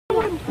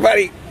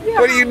Buddy,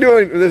 what are you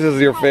doing? This is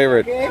your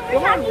favorite.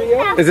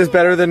 Is this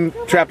better than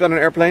trapped on an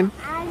airplane?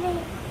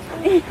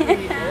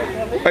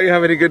 Are you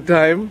having a good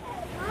time?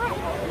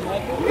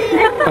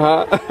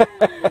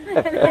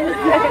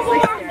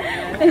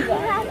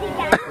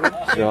 Good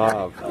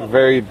job.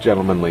 Very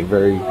gentlemanly,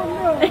 very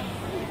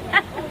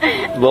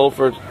little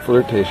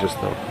flirtatious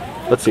though.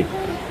 Let's see.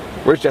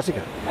 Where's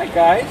Jessica? Hi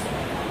guys.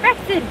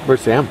 Preston.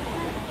 Where's Sam?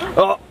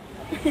 Oh.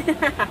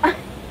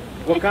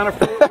 What kind of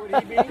fruit would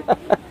he be?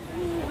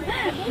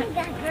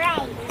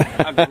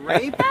 A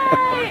grape?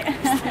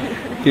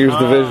 Here's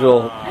the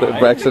visual that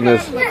Braxton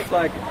is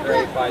Like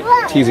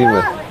teasing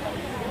with.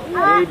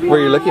 Where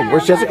are you looking?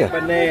 Where's Jessica?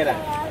 banana.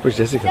 Where's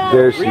Jessica?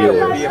 There she Be a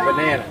is.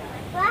 banana.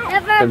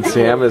 And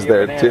Sam is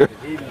there too.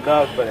 He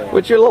loves bananas.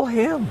 What's your little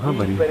ham, huh,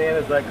 buddy?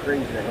 Bananas like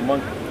crazy, like a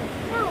monkey.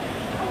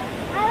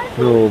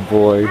 Oh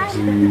boy,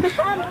 geez.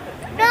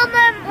 No,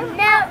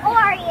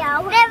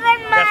 Oreo. Never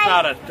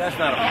mind. That's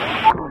not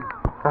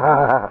a.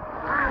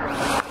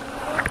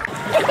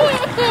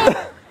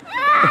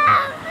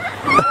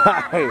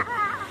 Hi.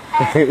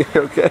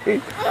 Okay.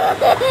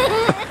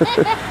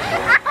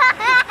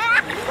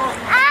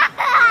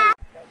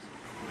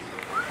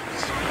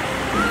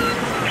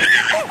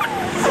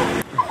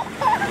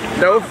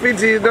 No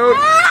Fiji, no.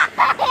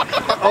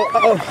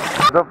 Oh.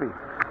 Sophie.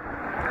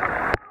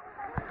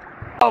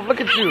 Oh,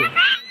 look at you.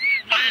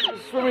 You're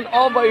swimming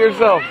all by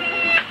yourself.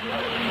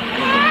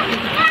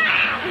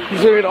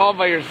 You're swimming all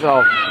by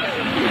yourself.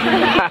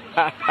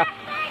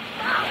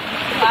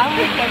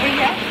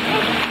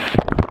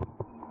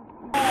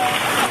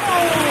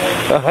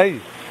 Hi.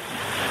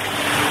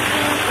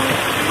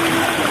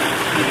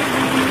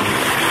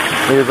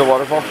 Here's the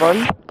waterfall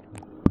fun.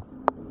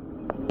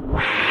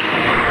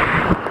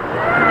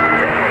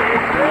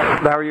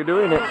 How are you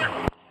doing it?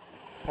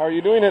 How are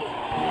you doing it?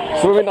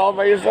 Swimming all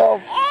by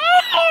yourself?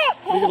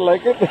 You gonna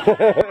like it?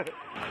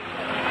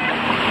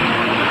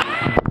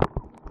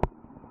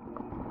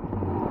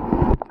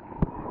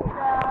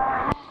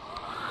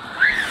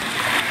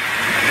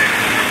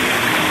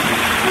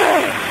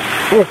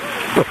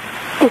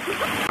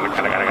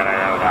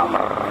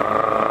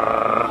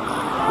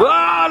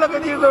 Wow, look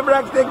at you, the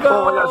Braxton, go!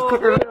 Oh my gosh,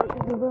 kick her down,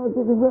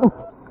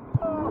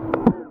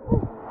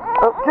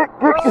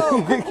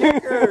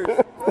 kick her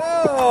down.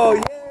 Oh,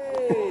 yay!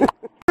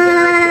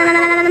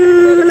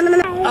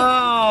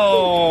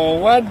 Oh,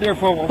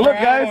 wonderful. Look,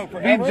 guys,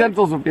 be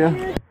gentle, Sophia.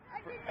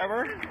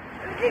 Ever?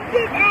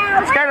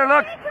 Skylar,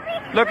 look.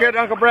 Look at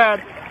Uncle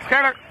Brad.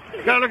 Skylar,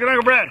 look at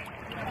Uncle Brad.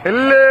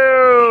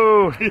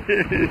 Hello.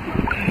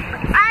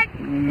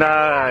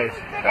 Nice.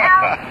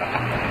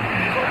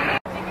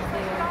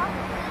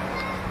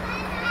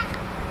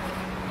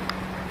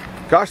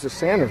 Gosh, the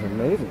sand is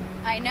amazing.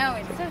 I know,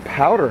 it's so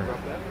Powder.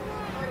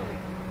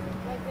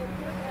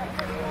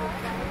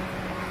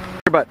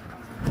 Your butt.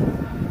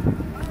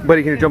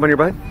 Buddy, can you jump on your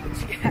butt?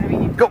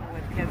 Go.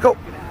 Go.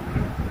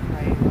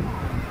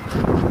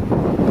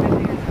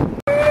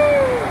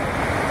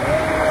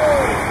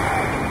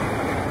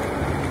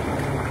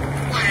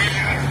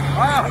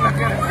 Wow, look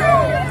at it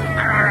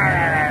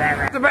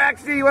go. The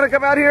backseat, you want to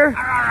come out here?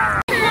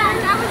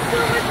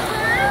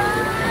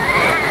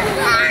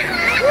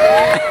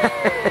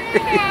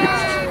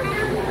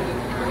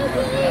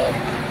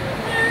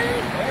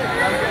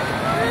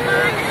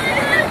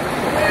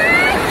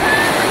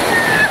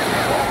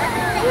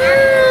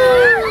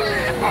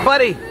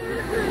 Buddy.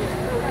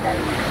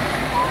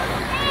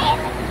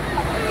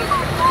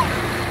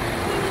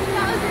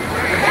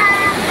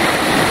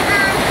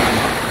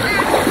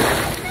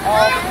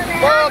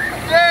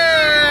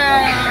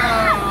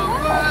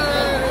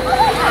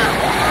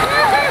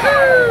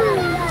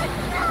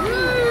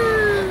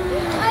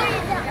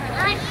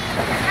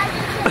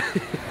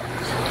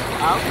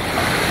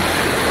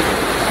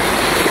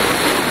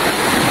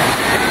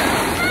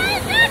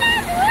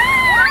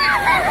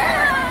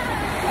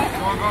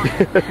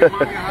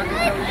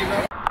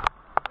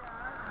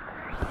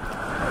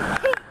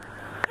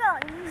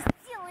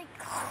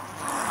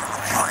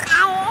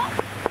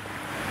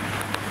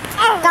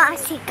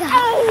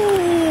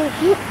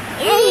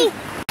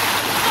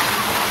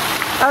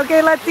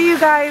 Okay, let's see you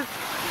guys.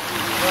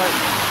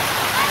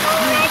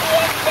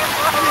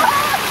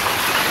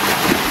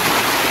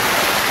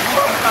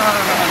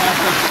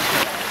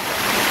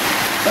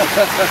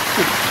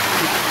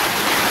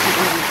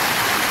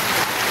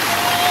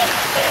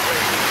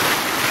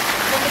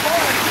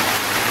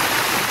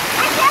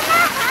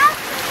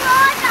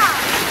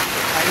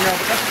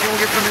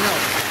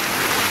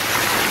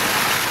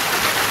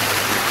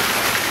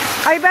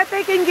 I bet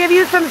they can give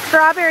you some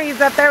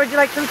strawberries up there. Would you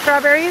like some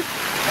strawberries?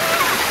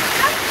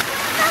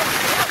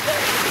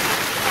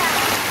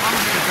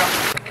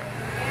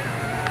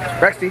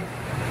 Rexy,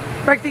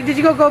 did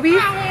you go Gobi? Do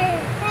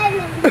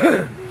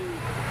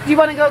you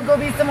want to go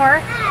Gobi some more?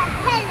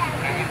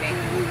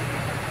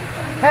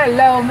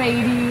 Hello,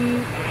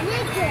 matey.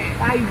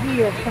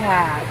 Idea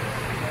cat.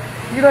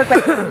 You look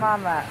like your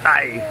mama.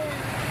 Hi.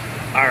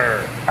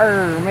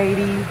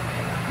 Matey.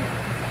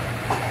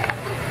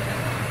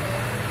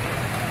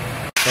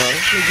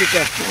 Huh? Oh,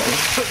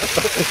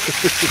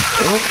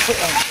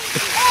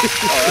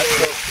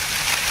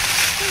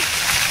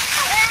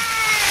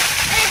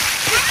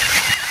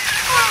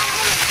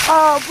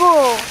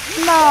 boo!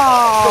 No!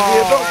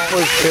 Sophia, don't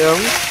push him.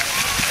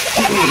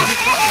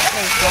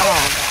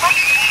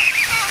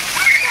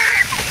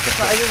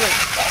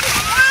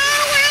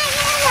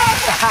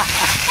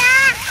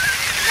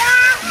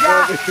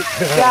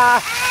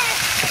 Yeah.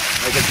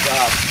 Good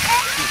job.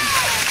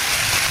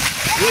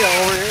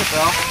 Yeah, over here,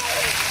 pal.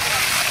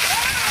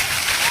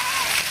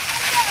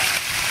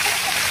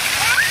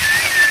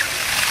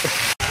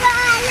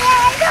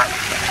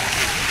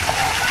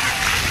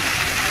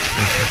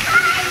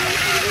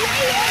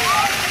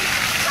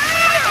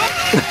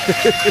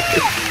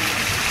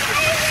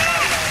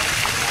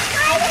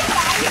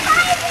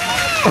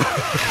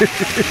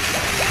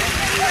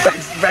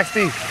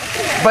 Baxty,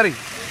 buddy,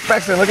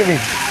 Baxter, look at me.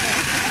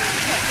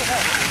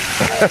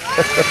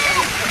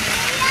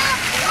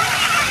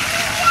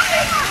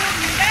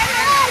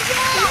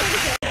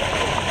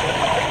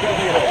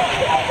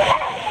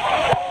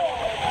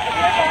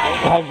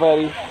 Hi,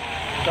 buddy.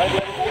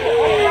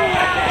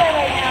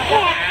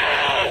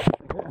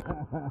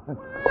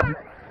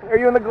 Are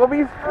you in the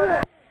gobies?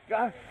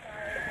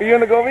 Are you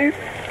in the gobies?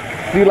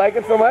 Do you like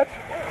it so much?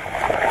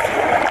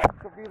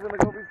 Sophia's in the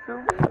gobies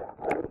too?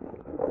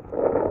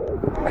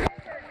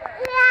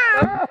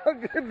 Oh,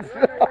 good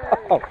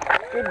job.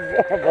 Good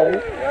job, buddy.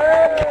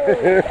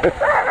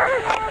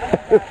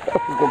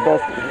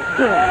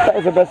 That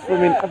was the best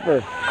swimming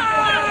ever.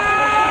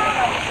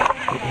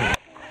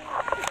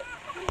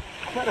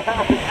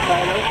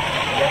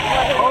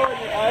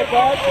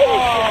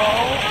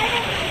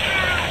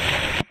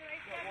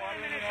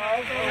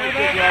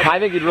 I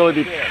think you'd really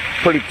be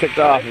pretty ticked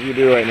off if you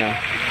do right now.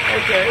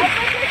 Okay.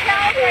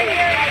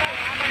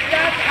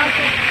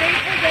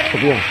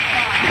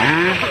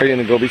 Yeah. Are you in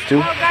the gobies too?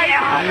 Wow!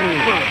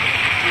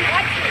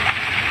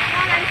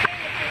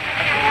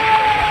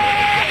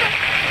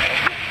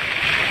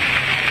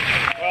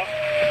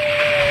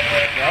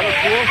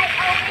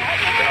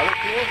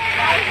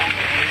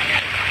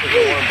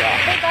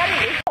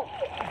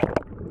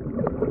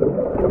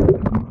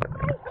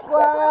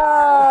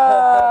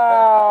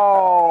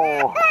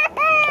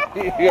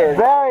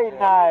 Very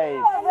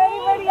nice.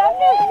 Ready up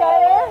there,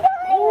 Skylar.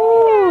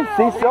 Woo.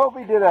 See,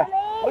 Sophie did a.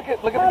 Look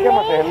at the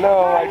camera. Say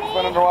hello. I just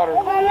went underwater.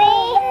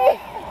 Mommy.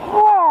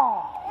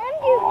 Wow. I'm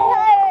too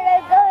tired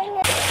of going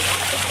in.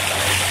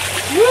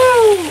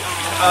 Woo!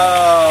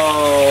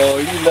 Oh,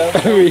 you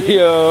love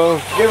Rio.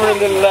 Give her a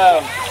little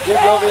love. Give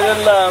Sophie a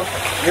little love.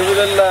 Give her a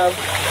little love.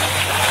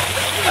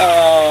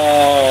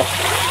 Oh.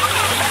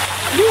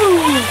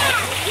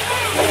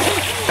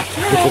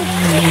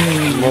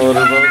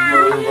 Motorboat,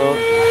 motorboat.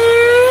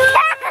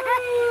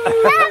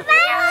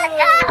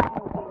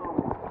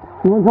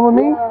 You want to come with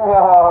me?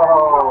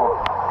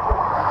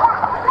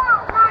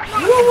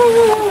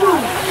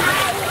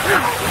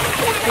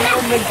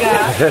 Oh my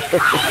God.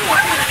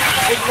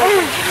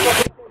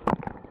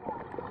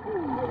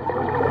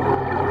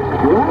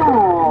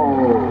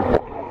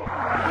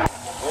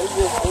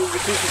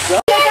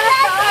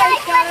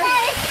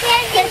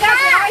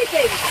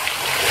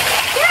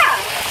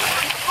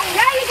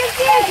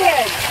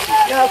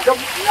 Yeah, come.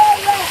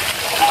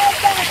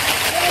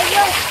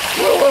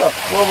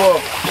 Whoa.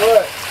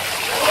 What?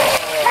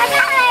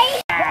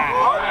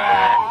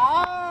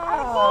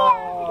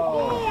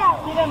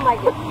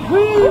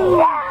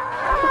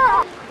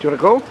 Do you want to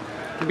go?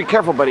 Be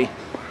careful, buddy.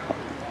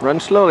 Run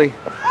slowly.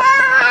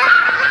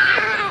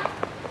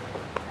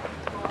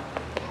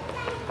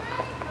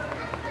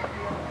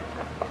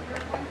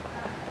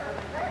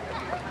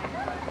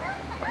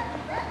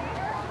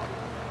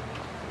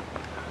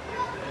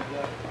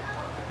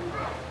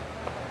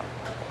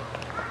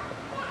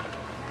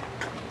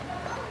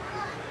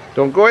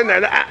 Don't go in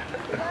there.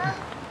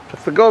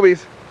 That's the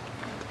gobies.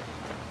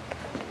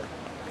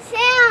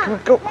 Come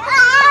on, go.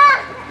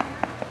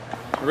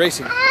 We're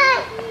racing.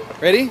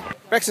 Ready?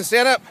 Braxton,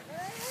 stand up.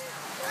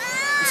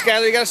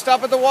 Skylar, you gotta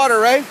stop at the water,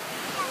 right?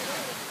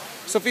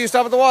 Sophia,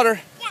 stop at the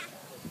water. Yeah.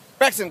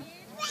 Braxton,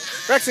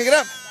 get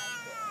up.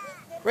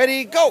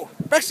 Ready, go.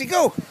 Braxton,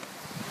 go.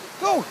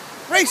 Go.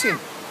 Racing.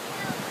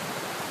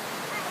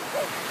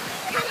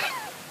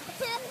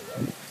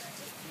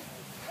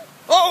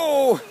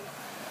 Oh!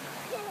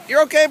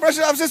 You're okay? Brush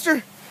it off,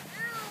 sister.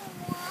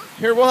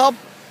 Here, we'll help.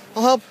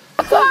 I'll help.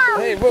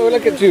 Hey, whoa,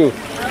 look at you.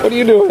 What are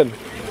you doing? Am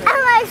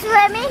I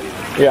swimming?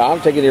 Yeah, I'm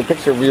taking your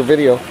picture of your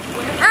video.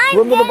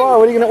 Swim to the bar.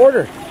 What are you going to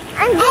order?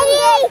 I'm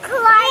getting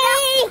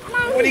Colada.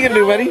 What are you going to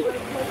do, buddy?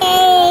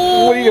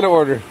 What are you going to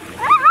order?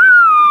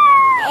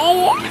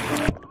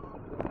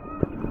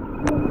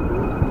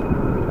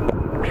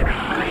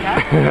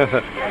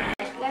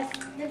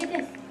 Look at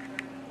this.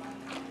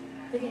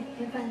 Look at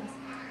this.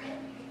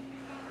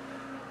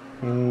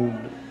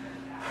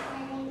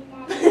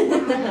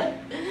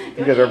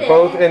 You guys are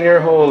both in your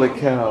holy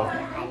cow.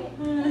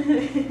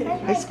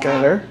 Hi,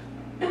 Skylar.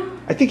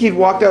 I think he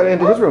walked out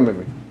into his room with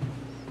me.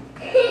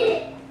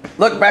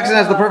 Look, Braxton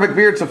has the perfect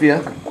beard,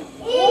 Sophia.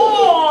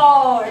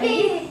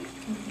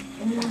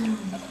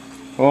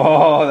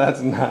 Oh,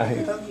 that's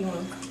nice.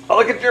 Oh,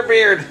 look at your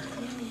beard.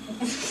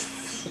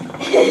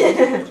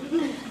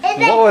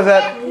 What was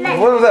that?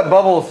 What was that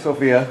bubble,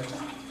 Sophia?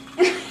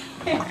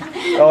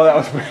 Oh, that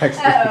was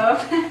Braxton.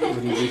 Uh-oh.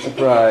 Wouldn't be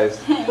surprised.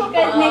 You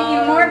guys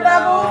making more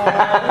bubbles?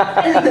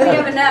 I think we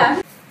have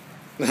enough.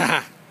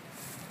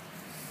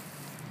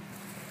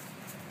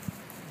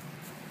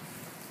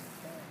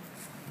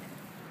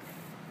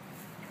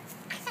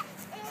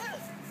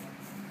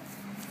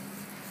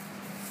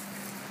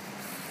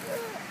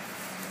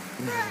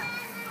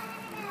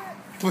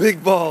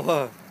 Big ball,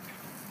 huh?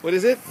 What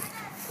is it?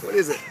 What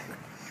is it?